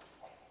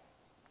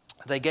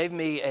 they gave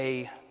me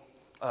a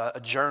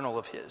journal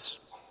of his,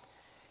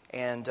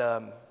 and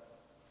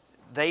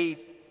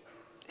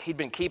he'd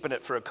been keeping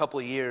it for a couple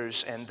of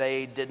years, and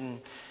they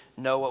didn't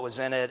know what was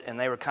in it, and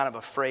they were kind of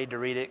afraid to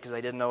read it because they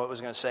didn't know what it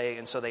was going to say.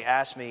 And so they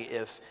asked me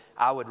if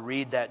I would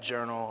read that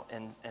journal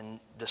and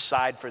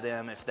decide for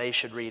them if they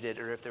should read it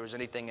or if there was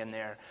anything in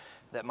there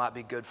that might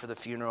be good for the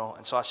funeral.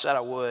 And so I said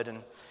I would.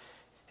 And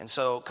And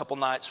so a couple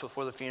nights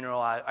before the funeral,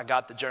 I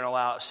got the journal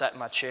out, sat in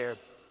my chair,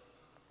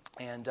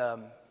 and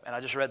I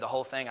just read the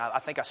whole thing. I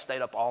think I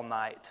stayed up all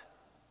night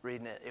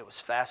reading it. It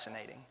was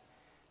fascinating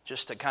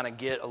just to kind of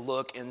get a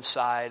look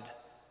inside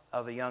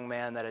of a young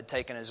man that had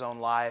taken his own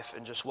life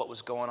and just what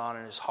was going on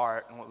in his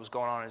heart and what was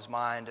going on in his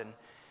mind. And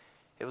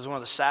it was one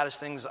of the saddest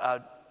things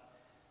I'd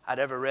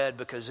ever read,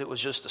 because it was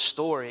just a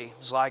story. It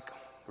was like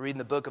reading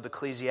the book of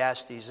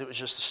Ecclesiastes. It was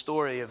just a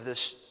story of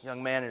this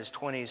young man in his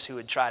 20s who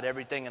had tried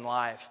everything in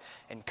life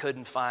and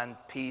couldn't find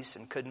peace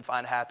and couldn't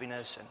find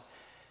happiness and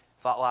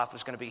thought life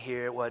was going to be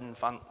here. It wasn't.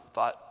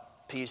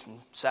 Thought peace and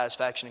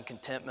satisfaction and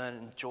contentment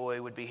and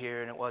joy would be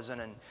here, and it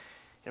wasn't. And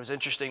it was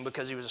interesting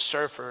because he was a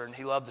surfer and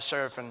he loved to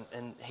surf,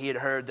 and he had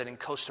heard that in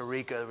Costa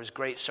Rica there was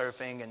great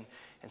surfing,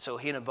 and so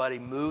he and a buddy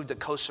moved to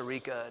Costa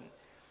Rica,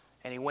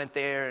 and he went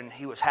there and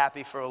he was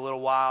happy for a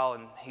little while,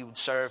 and he would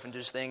surf and do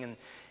his thing,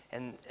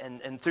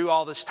 and through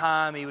all this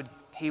time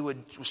he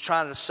was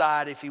trying to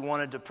decide if he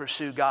wanted to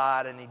pursue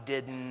God, and he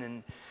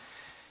didn't,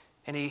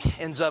 and he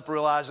ends up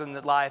realizing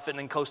that life isn't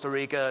in Costa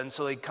Rica, and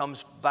so he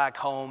comes back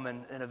home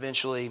and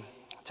eventually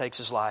takes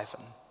his life.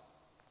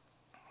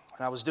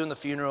 And I was doing the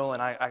funeral,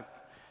 and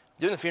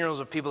doing the funerals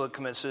of people that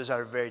commit suicide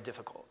are very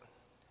difficult.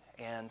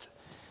 And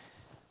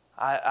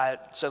I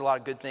said a lot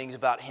of good things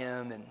about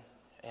him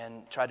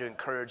and tried to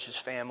encourage his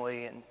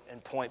family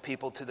and point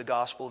people to the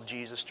gospel of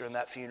Jesus during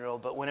that funeral.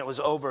 But when it was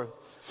over,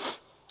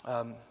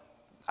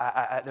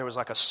 there was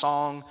like a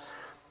song,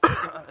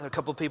 a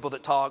couple of people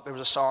that talked, there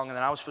was a song, and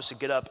then I was supposed to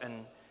get up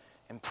and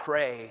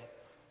pray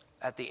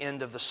at the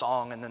end of the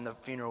song, and then the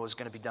funeral was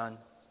going to be done.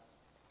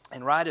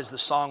 And right as the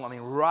song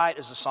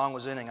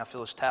was ending, I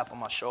feel this tap on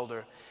my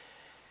shoulder.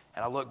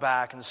 And I look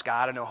back, and this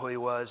guy, I don't know who he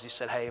was. He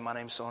said, "Hey, my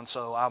name's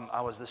so-and-so.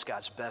 I was this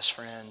guy's best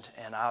friend,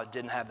 and I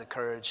didn't have the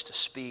courage to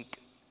speak,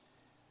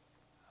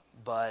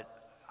 but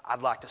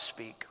I'd like to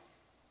speak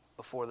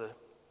before the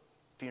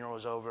funeral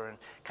was over." And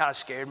it kind of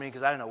scared me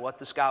because I didn't know what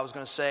this guy was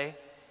going to say.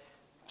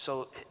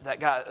 So that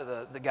guy,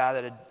 the guy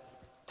that had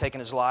taken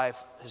his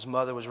life, his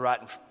mother was right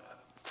in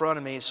front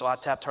of me, so I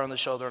tapped her on the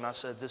shoulder, and I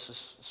said, "This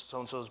is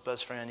so-and-so's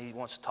best friend. He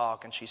wants to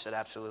talk." And she said,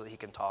 "Absolutely, he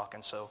can talk."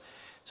 And so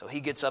he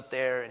gets up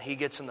there, and he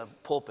gets in the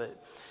pulpit.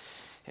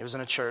 It was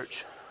in a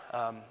church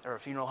or a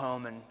funeral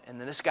home, and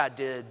then this guy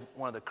did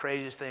one of the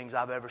craziest things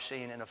I've ever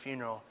seen in a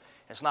funeral.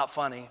 It's not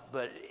funny,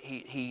 but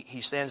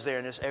he stands there,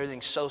 and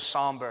everything's so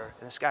somber,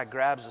 and this guy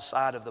grabs the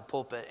side of the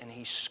pulpit, and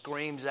he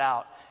screams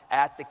out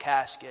at the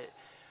casket,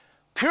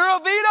 "Pura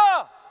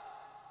Vida!"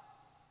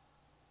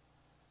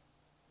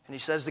 And he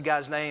says the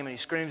guy's name, and he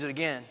screams it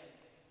again,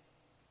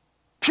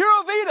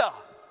 "Pura Vida!"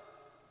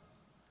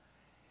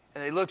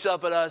 And he looks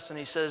up at us and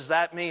he says,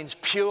 "That means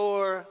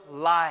pure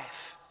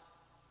life."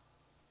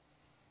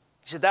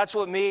 He said, "That's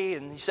what me,"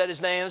 and he said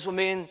his name, "that's what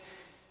me and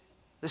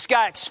this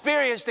guy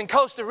experienced in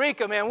Costa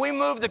Rica, man. We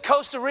moved to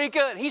Costa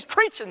Rica," and he's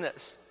preaching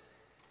this.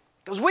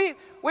 Because we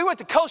went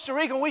to Costa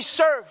Rica and we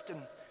surfed,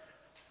 and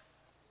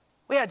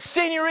we had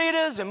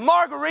senoritas and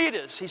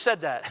margaritas. He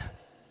said that.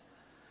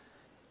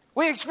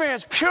 We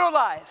experienced pure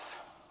life.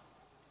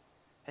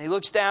 And he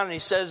looks down and he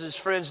says his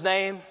friend's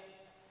name,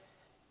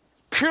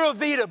 "Pura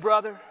Vida,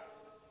 brother."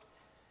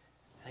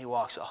 And he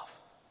walks off.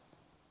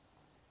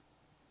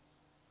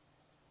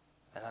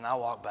 And then I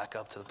walk back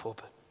up to the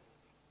pulpit.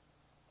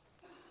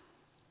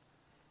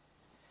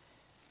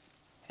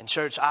 In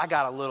church, I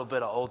got a little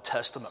bit of Old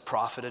Testament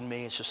prophet in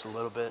me. It's just a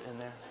little bit in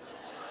there.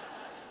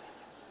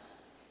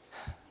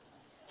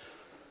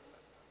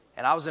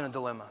 And I was in a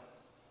dilemma.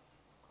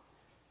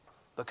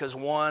 Because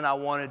one, I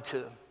wanted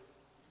to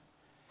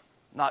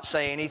not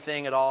say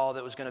anything at all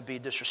that was going to be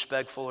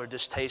disrespectful or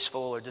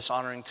distasteful or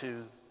dishonoring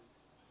to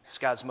this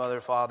guy's mother,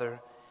 father.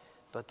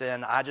 But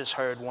then I just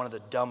heard one of the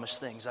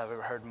dumbest things I've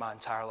ever heard in my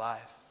entire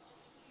life.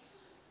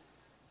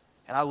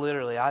 And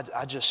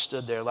I just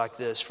stood there like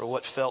this for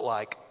what felt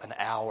like an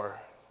hour.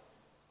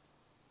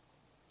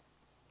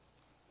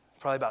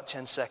 Probably about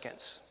 10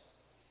 seconds.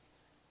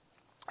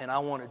 And I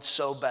wanted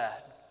so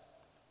bad.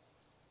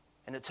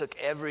 And it took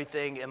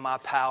everything in my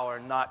power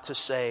not to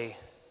say,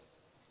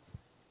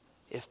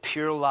 if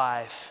pure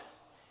life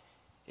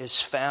is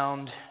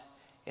found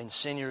in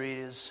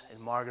senoritas and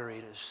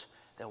margaritas,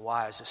 then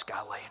why is this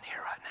guy laying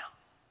here right now?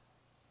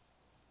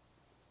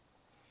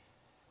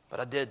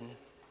 But I didn't.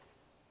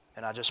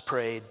 And I just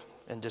prayed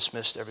and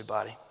dismissed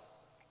everybody.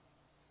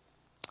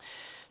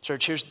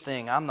 Church, here's the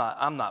thing. I'm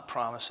not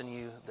promising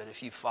you that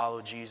if you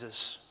follow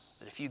Jesus,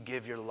 that if you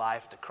give your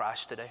life to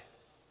Christ today,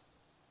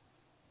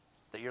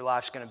 that your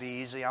life's going to be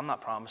easy. I'm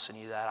not promising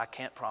you that. I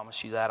can't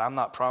promise you that. I'm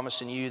not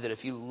promising you that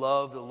if you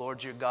love the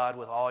Lord your God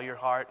with all your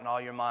heart and all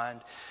your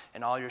mind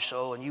and all your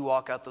soul, and you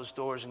walk out those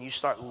doors and you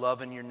start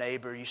loving your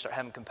neighbor, you start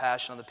having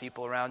compassion on the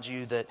people around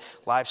you, that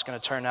life's going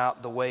to turn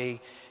out the way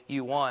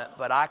you want.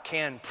 But I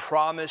can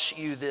promise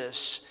you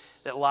this,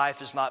 that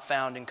life is not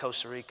found in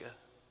Costa Rica.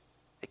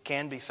 It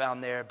can be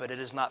found there, but it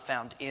is not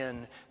found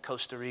in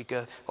Costa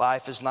Rica.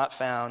 Life is not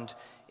found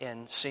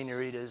in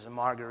senoritas and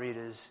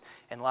margaritas,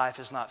 and life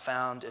is not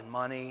found in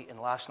money, and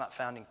life's not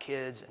found in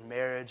kids and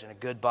marriage and a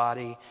good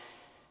body.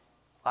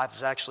 Life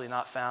is actually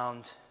not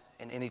found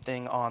in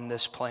anything on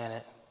this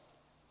planet.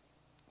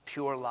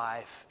 Pure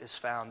life is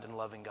found in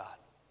loving God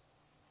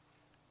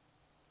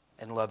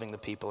and loving the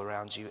people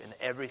around you, and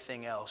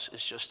everything else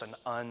is just an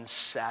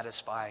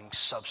unsatisfying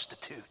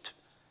substitute.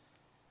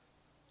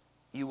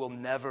 You will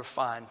never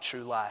find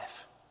true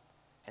life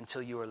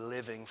until you are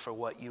living for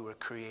what you were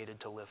created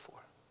to live for.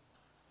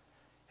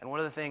 And one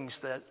of the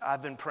things that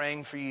I've been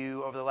praying for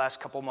you over the last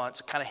couple months,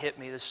 it kind of hit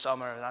me this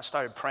summer, and I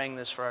started praying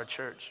this for our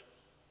church,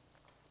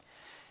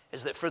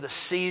 is that for the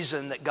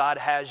season that God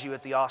has you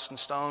at the Austin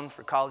Stone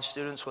for college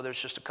students, whether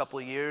it's just a couple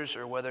of years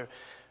or whether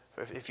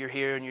if you're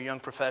here and you're a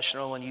young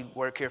professional and you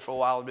work here for a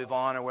while and move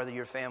on, or whether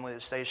you're a family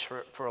that stays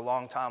for a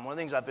long time, one of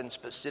the things I've been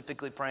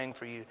specifically praying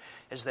for you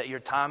is that your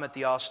time at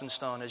the Austin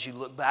Stone, as you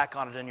look back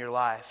on it in your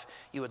life,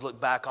 you would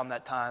look back on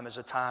that time as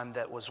a time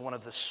that was one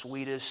of the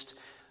sweetest,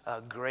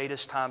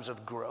 greatest times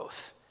of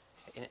growth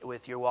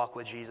with your walk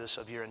with Jesus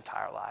of your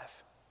entire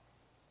life.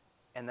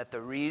 And that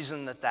the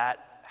reason that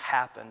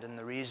happened and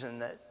the reason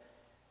that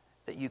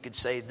you could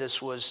say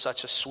this was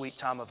such a sweet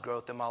time of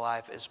growth in my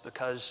life is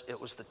because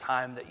it was the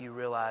time that you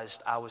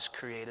realized I was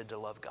created to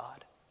love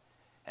God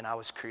and I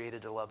was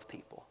created to love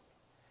people.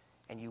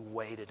 And you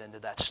waded into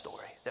that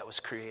story that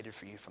was created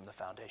for you from the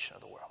foundation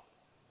of the world.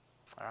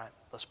 All right,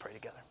 let's pray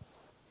together.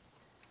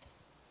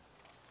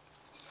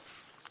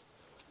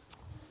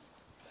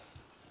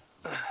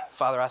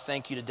 Father, I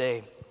thank you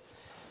today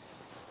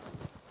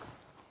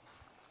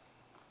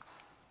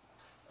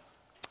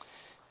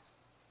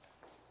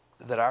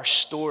that our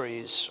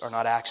stories are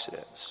not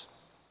accidents.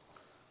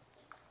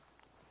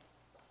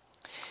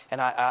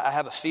 And I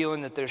have a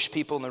feeling that there's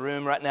people in the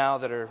room right now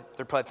that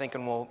they're probably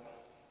thinking, well,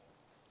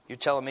 you're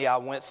telling me I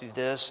went through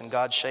this and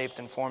God shaped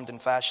and formed and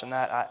fashioned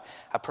that.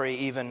 I pray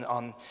even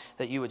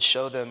that you would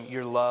show them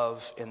your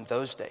love in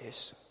those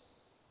days.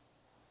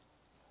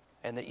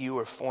 And that you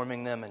were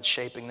forming them and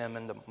shaping them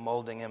and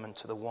molding them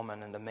into the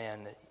woman and the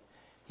man that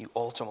you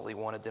ultimately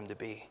wanted them to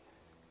be.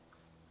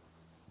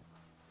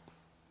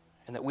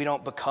 And that we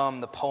don't become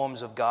the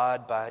poems of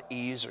God by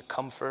ease or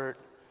comfort.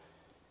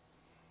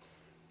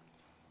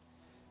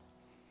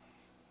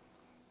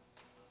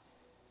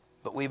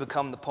 But we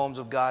become the poems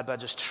of God by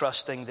just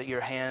trusting that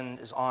your hand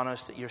is on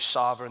us, that you're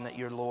sovereign, that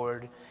you're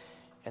Lord,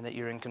 and that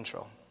you're in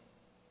control.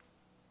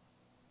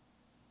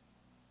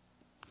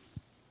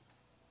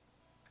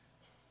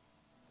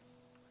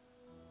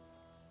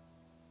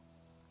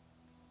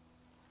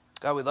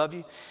 God, we love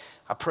you.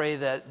 I pray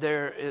that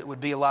it would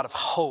be a lot of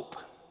hope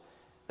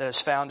that is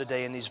found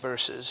today in these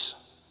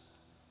verses.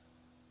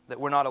 That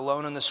we're not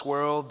alone in this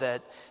world,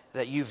 that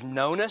you've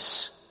known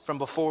us from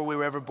before we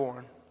were ever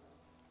born.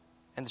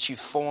 And that you've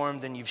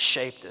formed and you've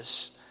shaped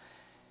us.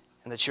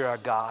 And that you're our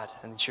God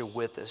and that you're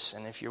with us.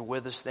 And if you're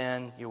with us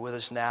then, you're with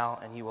us now,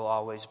 and you will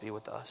always be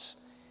with us.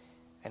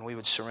 And we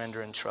would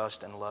surrender and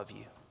trust and love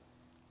you.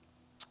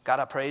 God,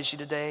 I praise you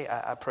today.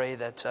 I pray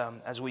that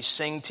as we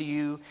sing to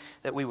you,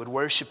 that we would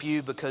worship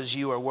you because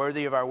you are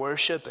worthy of our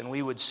worship. And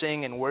we would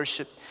sing and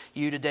worship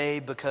you today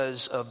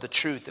because of the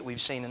truth that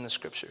we've seen in the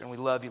scripture. And we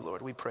love you,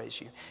 Lord. We praise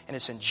you. And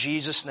it's in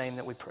Jesus' name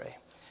that we pray.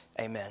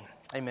 Amen.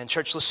 Amen.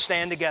 Church, let's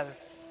stand together.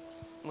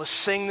 Let's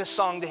sing this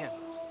song to him.